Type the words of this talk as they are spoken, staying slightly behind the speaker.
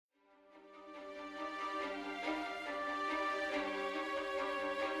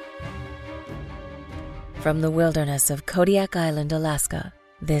From the wilderness of Kodiak Island, Alaska,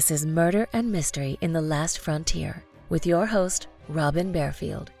 this is Murder and Mystery in the Last Frontier with your host, Robin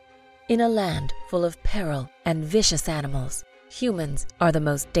Barefield. In a land full of peril and vicious animals, humans are the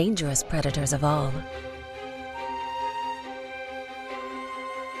most dangerous predators of all.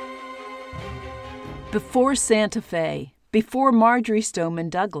 Before Santa Fe, before Marjory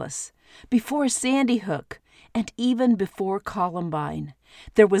Stoneman Douglas, before Sandy Hook, and even before Columbine,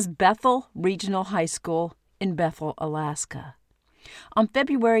 there was Bethel Regional High School in Bethel, Alaska. On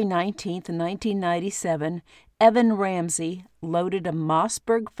February 19, 1997, Evan Ramsey loaded a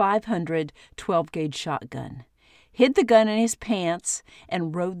Mossberg 500 12-gauge shotgun, hid the gun in his pants,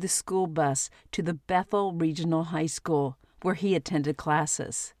 and rode the school bus to the Bethel Regional High School, where he attended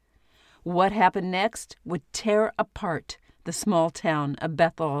classes. What happened next would tear apart the small town of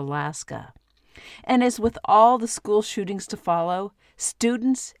Bethel, Alaska. And as with all the school shootings to follow,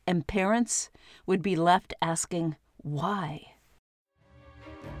 students and parents would be left asking, why?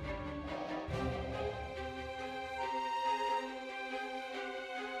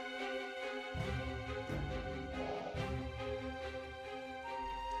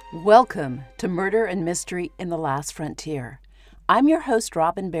 Welcome to Murder and Mystery in the Last Frontier. I'm your host,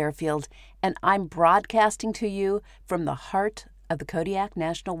 Robin Barefield, and I'm broadcasting to you from the heart of the Kodiak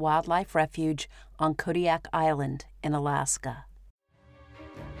National Wildlife Refuge on Kodiak Island in Alaska.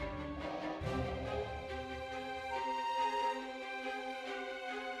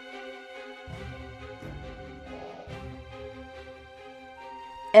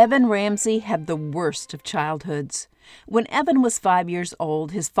 Evan Ramsey had the worst of childhoods. When Evan was 5 years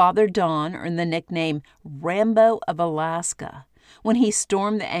old, his father, Don, earned the nickname Rambo of Alaska when he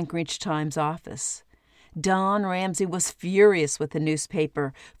stormed the Anchorage Times office. Don Ramsey was furious with the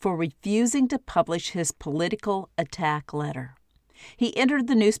newspaper for refusing to publish his political attack letter. He entered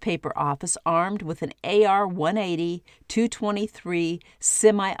the newspaper office armed with an AR-180 223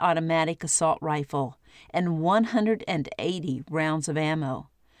 semi-automatic assault rifle and 180 rounds of ammo,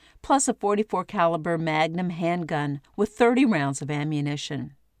 plus a .44 caliber Magnum handgun with 30 rounds of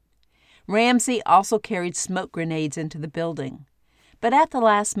ammunition. Ramsey also carried smoke grenades into the building, but at the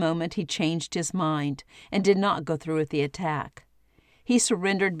last moment he changed his mind and did not go through with the attack. He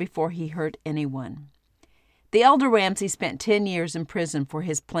surrendered before he hurt anyone. The elder Ramsey spent 10 years in prison for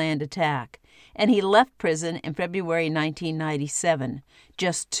his planned attack, and he left prison in February 1997,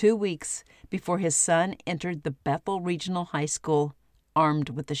 just 2 weeks before his son entered the Bethel Regional High School armed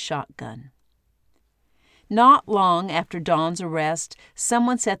with a shotgun. Not long after Don's arrest,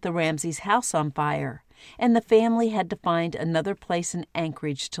 someone set the Ramseys' house on fire, and the family had to find another place in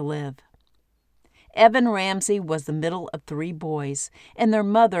Anchorage to live. Evan Ramsey was the middle of 3 boys, and their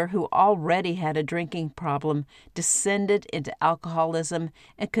mother, who already had a drinking problem, descended into alcoholism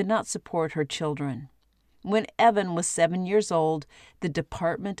and could not support her children. When Evan was 7 years old, the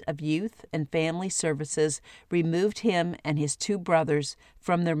Department of Youth and Family Services removed him and his 2 brothers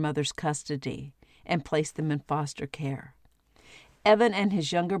from their mother's custody and placed them in foster care. Evan and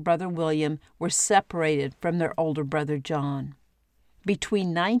his younger brother William were separated from their older brother John.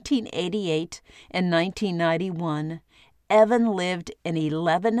 Between 1988 and 1991, Evan lived in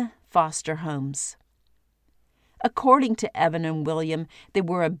 11 foster homes. According to Evan and William, they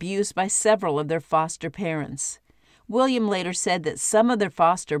were abused by several of their foster parents. William later said that some of their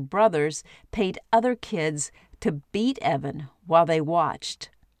foster brothers paid other kids to beat Evan while they watched.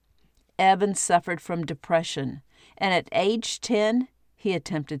 Evan suffered from depression, and at age 10, he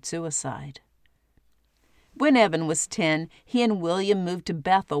attempted suicide. When Evan was 10, he and William moved to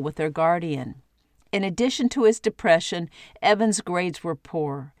Bethel with their guardian. In addition to his depression, Evan's grades were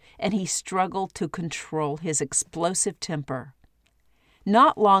poor, and he struggled to control his explosive temper.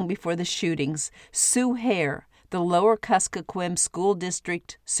 Not long before the shootings, Sue Hare, the Lower Kuskokwim School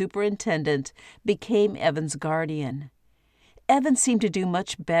District superintendent, became Evan's guardian. Evan seemed to do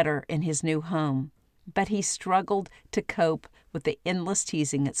much better in his new home, but he struggled to cope with the endless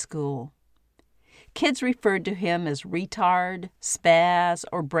teasing at school. Kids referred to him as retard, spaz,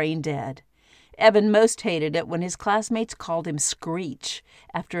 or brain dead. Evan most hated it when his classmates called him Screech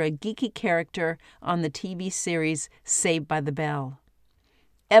after a geeky character on the TV series Saved by the Bell.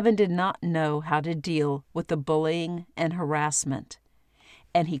 Evan did not know how to deal with the bullying and harassment,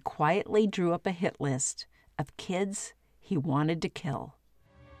 and he quietly drew up a hit list of kids he wanted to kill.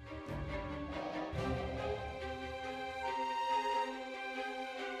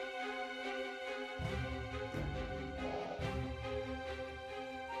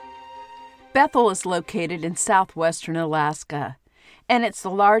 Bethel is located in southwestern Alaska, and it's the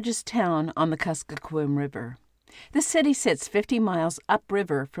largest town on the Kuskokwim River. The city sits 50 miles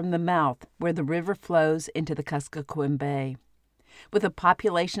upriver from the mouth where the river flows into the Kuskokwim Bay. With a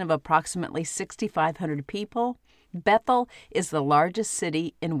population of approximately 6,500 people, Bethel is the largest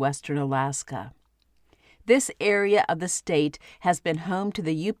city in western Alaska. This area of the state has been home to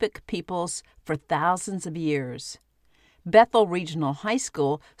the Yupik peoples for thousands of years. Bethel Regional High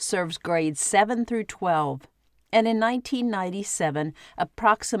School serves grades 7 through 12, and in 1997,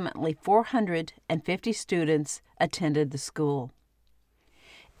 approximately 450 students attended the school.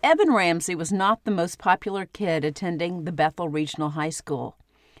 Evan Ramsey was not the most popular kid attending the Bethel Regional High School,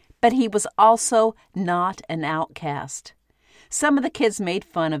 but he was also not an outcast. Some of the kids made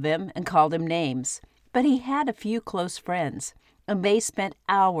fun of him and called him names, but he had a few close friends, and they spent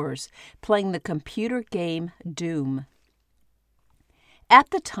hours playing the computer game Doom. At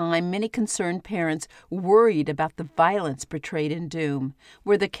the time, many concerned parents worried about the violence portrayed in Doom,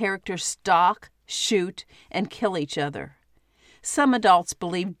 where the characters stalk, shoot, and kill each other. Some adults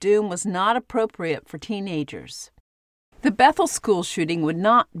believed Doom was not appropriate for teenagers. The Bethel school shooting would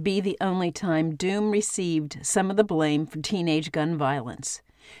not be the only time Doom received some of the blame for teenage gun violence.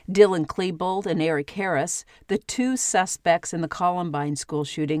 Dylan Klebold and Eric Harris, the two suspects in the Columbine school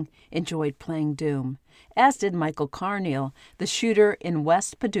shooting, enjoyed playing Doom, as did Michael Carneal, the shooter in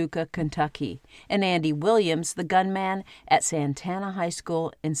West Paducah, Kentucky, and Andy Williams, the gunman at Santana High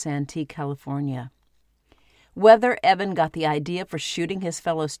School in Santee, California. Whether Evan got the idea for shooting his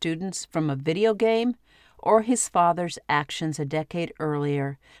fellow students from a video game or his father's actions a decade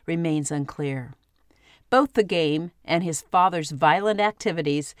earlier remains unclear. Both the game and his father's violent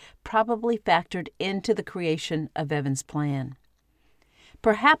activities probably factored into the creation of Evan's plan.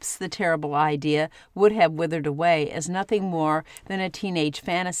 Perhaps the terrible idea would have withered away as nothing more than a teenage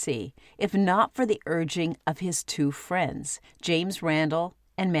fantasy, if not for the urging of his two friends, James Randall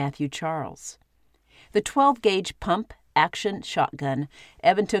and Matthew Charles. The 12-gauge pump-action shotgun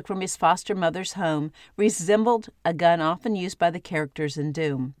Evan took from his foster mother's home resembled a gun often used by the characters in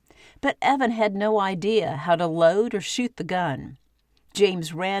Doom, but Evan had no idea how to load or shoot the gun.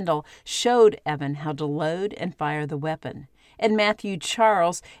 James Randall showed Evan how to load and fire the weapon, and Matthew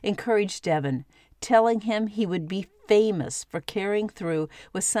Charles encouraged Evan, telling him he would be famous for carrying through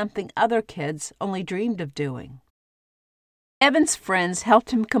with something other kids only dreamed of doing. Evan's friends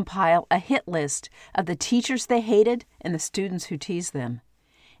helped him compile a hit list of the teachers they hated and the students who teased them.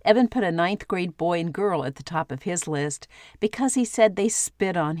 Evan put a 9th grade boy and girl at the top of his list because he said they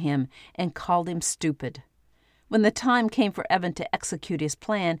spit on him and called him stupid. When the time came for Evan to execute his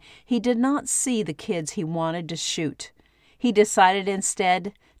plan, he did not see the kids he wanted to shoot. He decided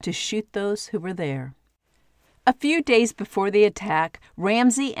instead to shoot those who were there. A few days before the attack,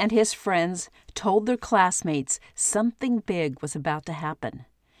 Ramsey and his friends told their classmates something big was about to happen.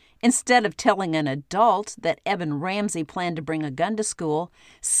 Instead of telling an adult that Evan Ramsey planned to bring a gun to school,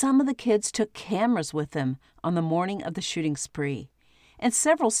 some of the kids took cameras with them on the morning of the shooting spree, and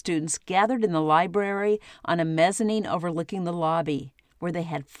several students gathered in the library on a mezzanine overlooking the lobby, where they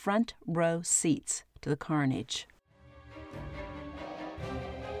had front row seats to the carnage.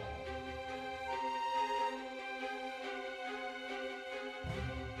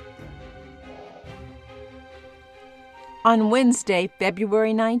 On Wednesday,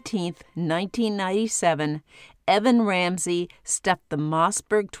 February 19, 1997, Evan Ramsey stuffed the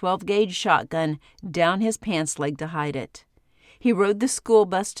Mossberg 12-gauge shotgun down his pants leg to hide it. He rode the school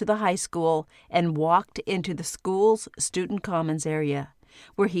bus to the high school and walked into the school's student commons area,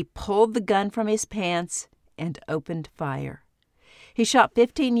 where he pulled the gun from his pants and opened fire. He shot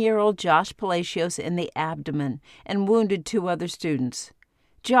 15-year-old Josh Palacios in the abdomen and wounded 2 other students.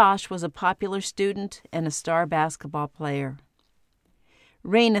 Josh was a popular student and a star basketball player.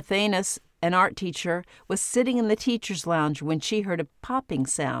 Rain Athanas, an art teacher, was sitting in the teacher's lounge when she heard a popping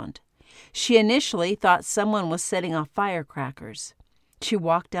sound. She initially thought someone was setting off firecrackers. She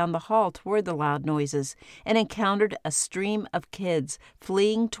walked down the hall toward the loud noises and encountered a stream of kids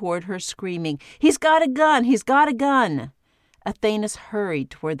fleeing toward her screaming, "He's got a gun! He's got a gun!" Athanas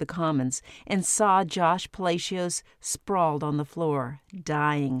hurried toward the commons and saw Josh Palacios sprawled on the floor,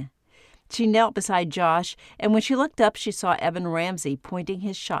 dying. She knelt beside Josh, and when she looked up, she saw Evan Ramsey pointing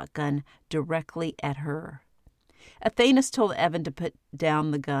his shotgun directly at her. Athanas told Evan to put down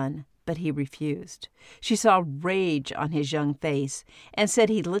the gun, but he refused. She saw rage on his young face and said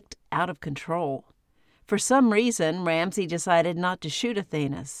he looked out of control. For some reason, Ramsey decided not to shoot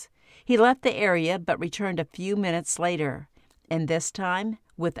Athanas. He left the area but returned a few minutes later. And this time,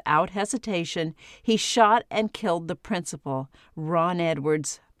 without hesitation, he shot and killed the principal, Ron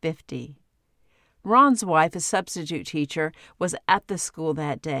Edwards, 50. Ron's wife, a substitute teacher, was at the school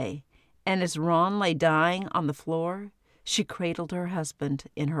that day, and as Ron lay dying on the floor, she cradled her husband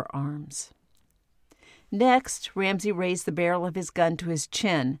in her arms. Next, Ramsey raised the barrel of his gun to his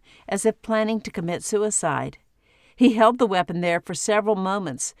chin, as if planning to commit suicide. He held the weapon there for several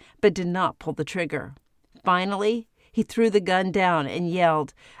moments, but did not pull the trigger. Finally, he threw the gun down and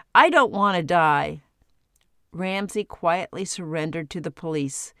yelled, "I don't want to die." Ramsey quietly surrendered to the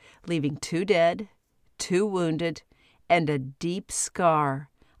police, leaving 2 dead, 2 wounded, and a deep scar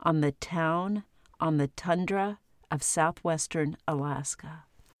on the town on the tundra of southwestern Alaska.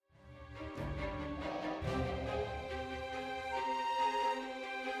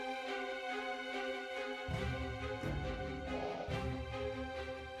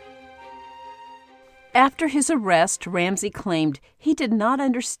 After his arrest, Ramsey claimed he did not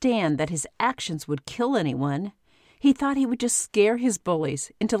understand that his actions would kill anyone. He thought he would just scare his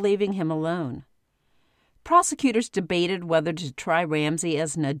bullies into leaving him alone. Prosecutors debated whether to try Ramsey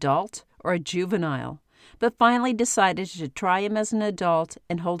as an adult or a juvenile, but finally decided to try him as an adult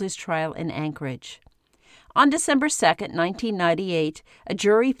and hold his trial in Anchorage. On December 2, 1998, a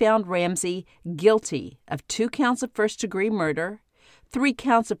jury found Ramsey guilty of 2 counts of first-degree murder, 3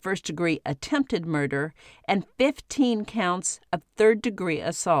 counts of first-degree attempted murder, and 15 counts of third-degree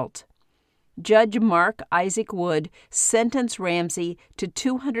assault. Judge Mark Isaac Wood sentenced Ramsey to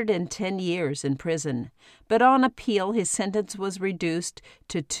 210 years in prison, but on appeal his sentence was reduced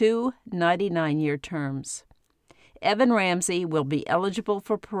to 2 99-year terms. Evan Ramsey will be eligible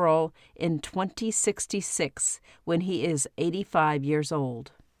for parole in 2066 when he is 85 years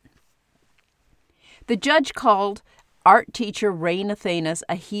old. The judge called art teacher Ray Nathanas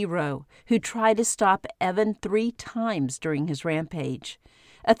a hero who tried to stop Evan 3 times during his rampage.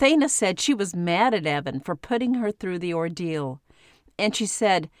 Athena said she was mad at Evan for putting her through the ordeal. And she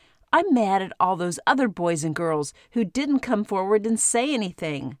said, "I'm mad at all those other boys and girls who didn't come forward and say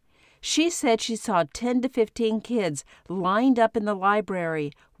anything." She said she saw 10 to 15 kids lined up in the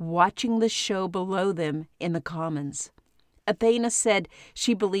library watching the show below them in the Commons. Athena said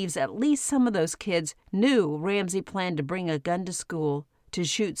she believes at least some of those kids knew Ramsey planned to bring a gun to school to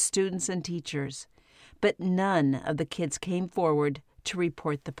shoot students and teachers, but none of the kids came forward to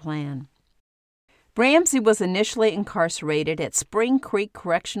report the plan. Ramsey was initially incarcerated at Spring Creek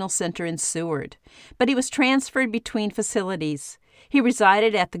Correctional Center in Seward, but he was transferred between facilities. He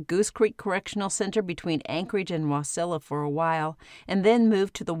resided at the Goose Creek Correctional Center between Anchorage and Wasilla for a while, and then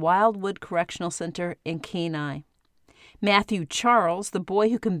moved to the Wildwood Correctional Center in Kenai. Matthew Charles, the boy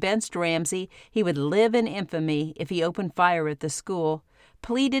who convinced Ramsey he would live in infamy if he opened fire at the school,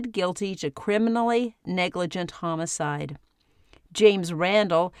 pleaded guilty to criminally negligent homicide. James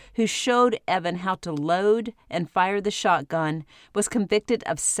Randall, who showed Evan how to load and fire the shotgun, was convicted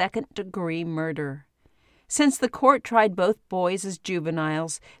of second-degree murder. Since the court tried both boys as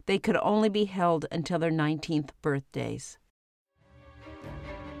juveniles, they could only be held until their 19th birthdays.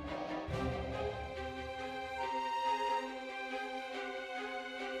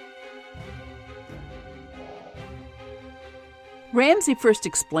 Ramsey first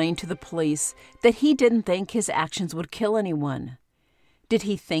explained to the police that he didn't think his actions would kill anyone. Did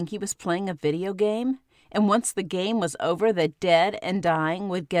he think he was playing a video game, and once the game was over, the dead and dying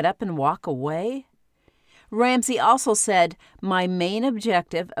would get up and walk away? Ramsey also said, "My main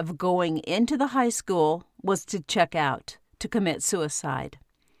objective of going into the high school was to check out, to commit suicide."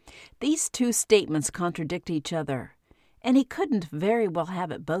 These 2 statements contradict each other, and he couldn't very well have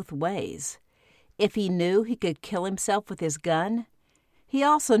it both ways. If he knew he could kill himself with his gun, he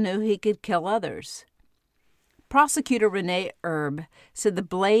also knew he could kill others. Prosecutor Renee Erb said the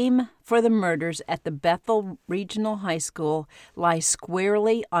blame for the murders at the Bethel Regional High School lies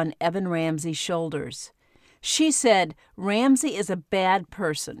squarely on Evan Ramsey's shoulders. She said, "Ramsey is a bad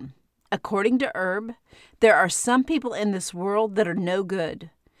person. According to Erb, there are some people in this world that are no good.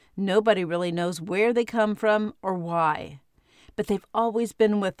 Nobody really knows where they come from or why. But they've always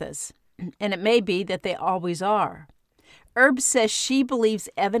been with us, and it may be that they always are." Erb says she believes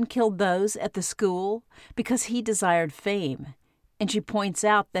Evan killed those at the school because he desired fame, and she points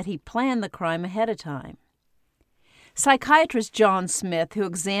out that he planned the crime ahead of time. Psychiatrist John Smith, who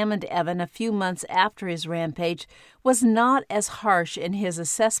examined Evan a few months after his rampage, was not as harsh in his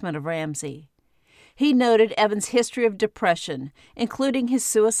assessment of Ramsey. He noted Evan's history of depression, including his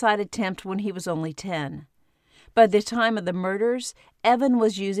suicide attempt when he was only 10. By the time of the murders, Evan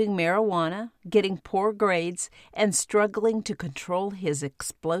was using marijuana, getting poor grades, and struggling to control his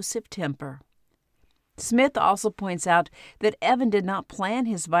explosive temper. Smith also points out that Evan did not plan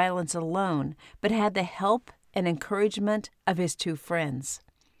his violence alone, but had the help and encouragement of his 2 friends.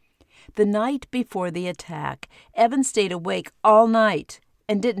 The night before the attack, Evan stayed awake all night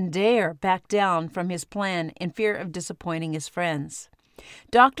and didn't dare back down from his plan in fear of disappointing his friends.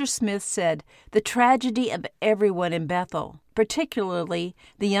 Dr. Smith said the tragedy of everyone in Bethel, particularly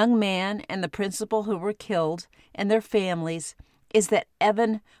the young man and the principal who were killed and their families, is that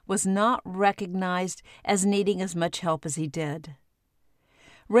Evan was not recognized as needing as much help as he did.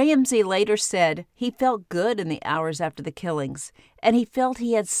 Ramsey later said he felt good in the hours after the killings, and he felt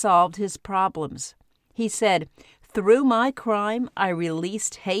he had solved his problems. He said, "Through my crime, I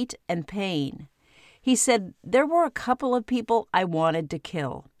released hate and pain." He said, "There were a couple of people I wanted to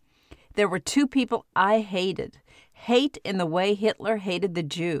kill. There were 2 people I hated. Hate in the way Hitler hated the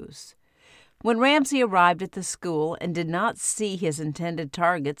Jews." When Ramsey arrived at the school and did not see his intended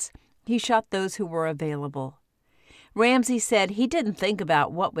targets, he shot those who were available. Ramsey said he didn't think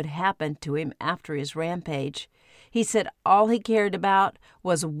about what would happen to him after his rampage. He said all he cared about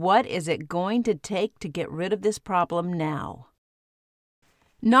was what is it going to take to get rid of this problem now.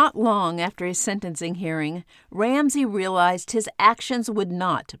 Not long after his sentencing hearing, Ramsey realized his actions would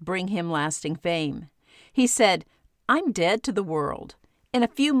not bring him lasting fame. He said, "I'm dead to the world. In a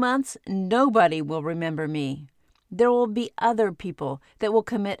few months, nobody will remember me. There will be other people that will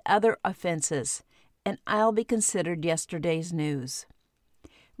commit other offenses, and I'll be considered yesterday's news."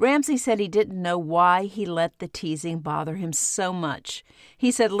 Ramsey said he didn't know why he let the teasing bother him so much.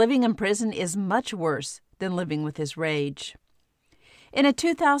 He said living in prison is much worse than living with his rage. In a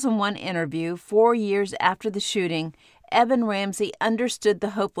 2001 interview, 4 years after the shooting, Evan Ramsey understood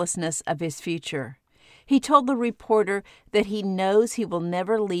the hopelessness of his future. He told the reporter that he knows he will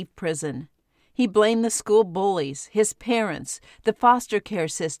never leave prison. He blamed the school bullies, his parents, the foster care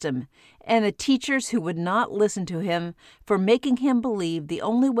system, and the teachers who would not listen to him for making him believe the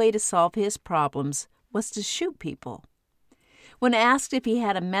only way to solve his problems was to shoot people. When asked if he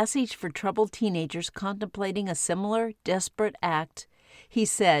had a message for troubled teenagers contemplating a similar desperate act, he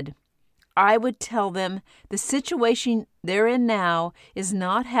said, "I would tell them the situation they're in now is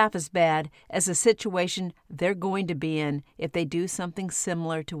not half as bad as the situation they're going to be in if they do something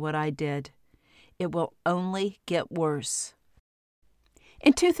similar to what I did. It will only get worse."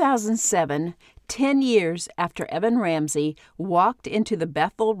 In 2007, 10 years after Evan Ramsey walked into the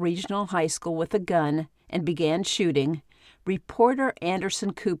Bethel Regional High School with a gun and began shooting, reporter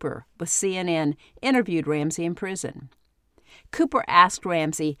Anderson Cooper with CNN interviewed Ramsey in prison. Cooper asked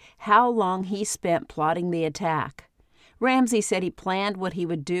Ramsey how long he spent plotting the attack. Ramsey said he planned what he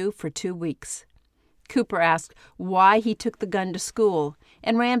would do for 2 weeks. Cooper asked why he took the gun to school,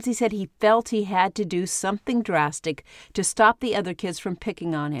 and Ramsey said he felt he had to do something drastic to stop the other kids from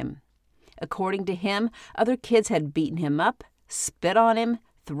picking on him. According to him, other kids had beaten him up, spit on him,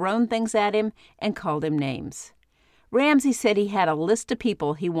 thrown things at him, and called him names. Ramsey said he had a list of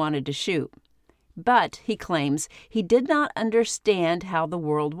people he wanted to shoot. But, he claims, he did not understand how the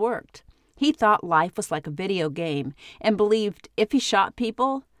world worked. He thought life was like a video game and believed if he shot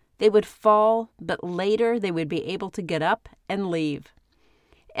people, they would fall, but later they would be able to get up and leave.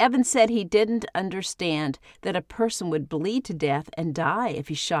 Evan said he didn't understand that a person would bleed to death and die if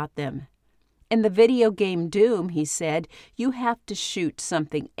he shot them. In the video game Doom, he said, you have to shoot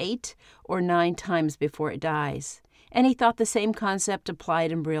something 8 or 9 times before it dies, and he thought the same concept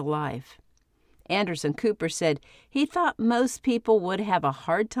applied in real life. Anderson Cooper said he thought most people would have a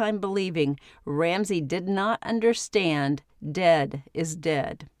hard time believing Ramsey did not understand dead is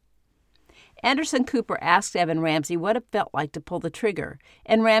dead. Anderson Cooper asked Evan Ramsey what it felt like to pull the trigger,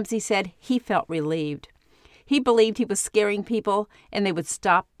 and Ramsey said he felt relieved. He believed he was scaring people and they would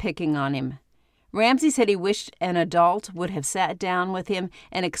stop picking on him. Ramsey said he wished an adult would have sat down with him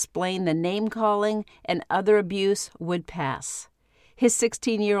and explained the name-calling and other abuse would pass. His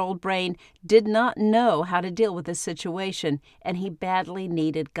 16-year-old brain did not know how to deal with this situation, and he badly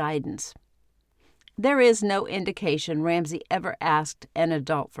needed guidance. There is no indication Ramsey ever asked an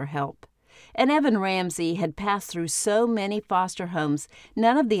adult for help. And Evan Ramsey had passed through so many foster homes,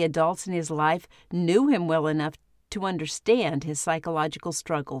 none of the adults in his life knew him well enough to understand his psychological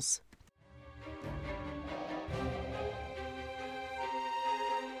struggles.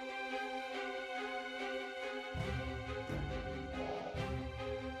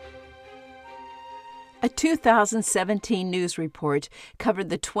 A 2017 news report covered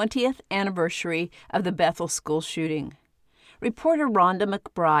the 20th anniversary of the Bethel school shooting. Reporter Rhonda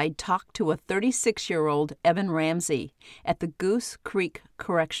McBride talked to a 36-year-old Evan Ramsey at the Goose Creek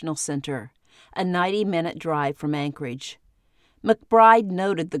Correctional Center, a 90-minute drive from Anchorage. McBride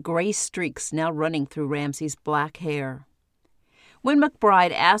noted the gray streaks now running through Ramsey's black hair. When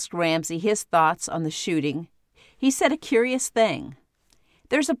McBride asked Ramsey his thoughts on the shooting, he said a curious thing.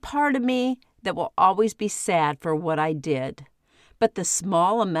 "There's a part of me that will always be sad for what I did. But the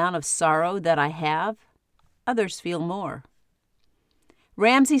small amount of sorrow that I have, others feel more.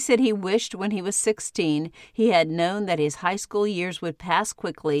 Ramsey said he wished when he was 16 he had known that his high school years would pass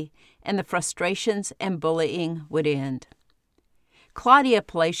quickly and the frustrations and bullying would end. Claudia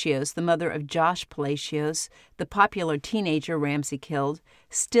Palacios, the mother of Josh Palacios, the popular teenager Ramsey killed,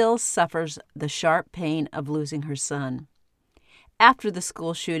 still suffers the sharp pain of losing her son. After the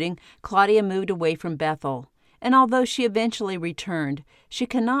school shooting, Claudia moved away from Bethel, and although she eventually returned, she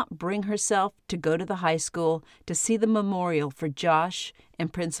cannot bring herself to go to the high school to see the memorial for Josh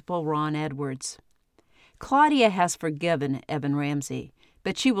and Principal Ron Edwards. Claudia has forgiven Evan Ramsey,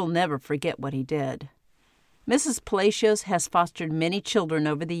 but she will never forget what he did. Mrs. Palacios has fostered many children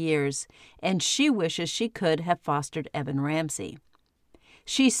over the years, and she wishes she could have fostered Evan Ramsey.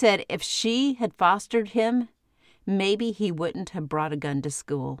 She said if she had fostered him, maybe he wouldn't have brought a gun to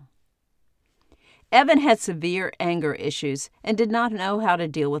school. Evan had severe anger issues and did not know how to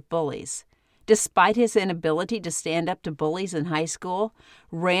deal with bullies. Despite his inability to stand up to bullies in high school,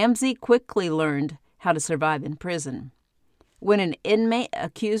 Ramsey quickly learned how to survive in prison. When an inmate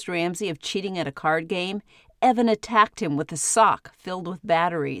accused Ramsey of cheating at a card game, Evan attacked him with a sock filled with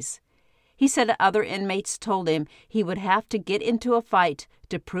batteries. He said other inmates told him he would have to get into a fight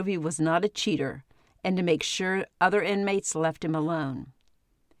to prove he was not a cheater and to make sure other inmates left him alone.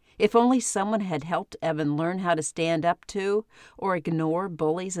 If only someone had helped Evan learn how to stand up to or ignore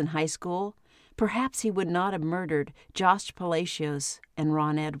bullies in high school, perhaps he would not have murdered Josh Palacios and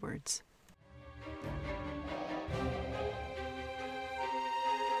Ron Edwards.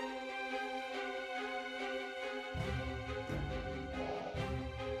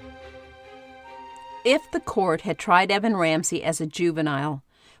 If the court had tried Evan Ramsey as a juvenile,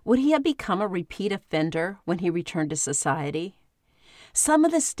 would he have become a repeat offender when he returned to society? Some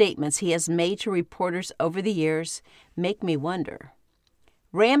of the statements he has made to reporters over the years make me wonder.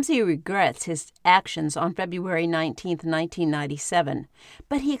 Ramsey regrets his actions on February 19, 1997,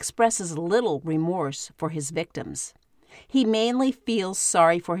 but he expresses little remorse for his victims. He mainly feels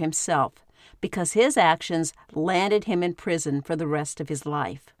sorry for himself because his actions landed him in prison for the rest of his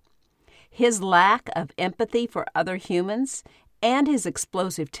life. His lack of empathy for other humans and his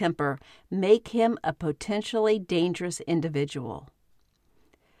explosive temper make him a potentially dangerous individual.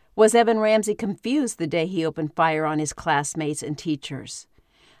 Was Evan Ramsey confused the day he opened fire on his classmates and teachers?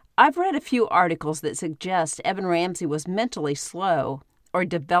 I've read a few articles that suggest Evan Ramsey was mentally slow or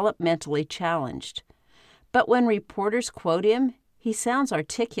developmentally challenged. But when reporters quote him, he sounds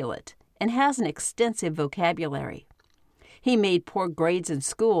articulate and has an extensive vocabulary. He made poor grades in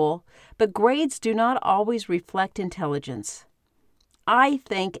school, but grades do not always reflect intelligence. I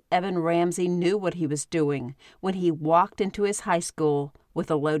think Evan Ramsey knew what he was doing when he walked into his high school with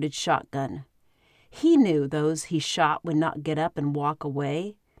a loaded shotgun. He knew those he shot would not get up and walk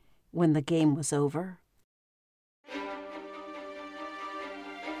away when the game was over.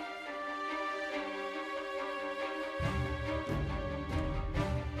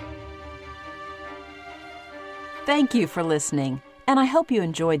 Thank you for listening, and I hope you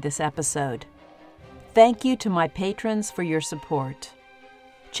enjoyed this episode. Thank you to my patrons for your support.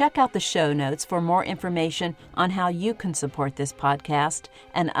 Check out the show notes for more information on how you can support this podcast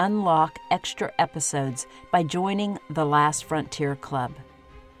and unlock extra episodes by joining the Last Frontier Club.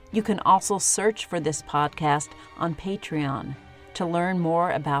 You can also search for this podcast on Patreon to learn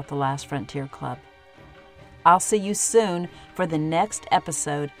more about the Last Frontier Club. I'll see you soon for the next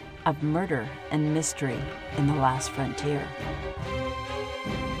episode of Murder and Mystery in the Last Frontier.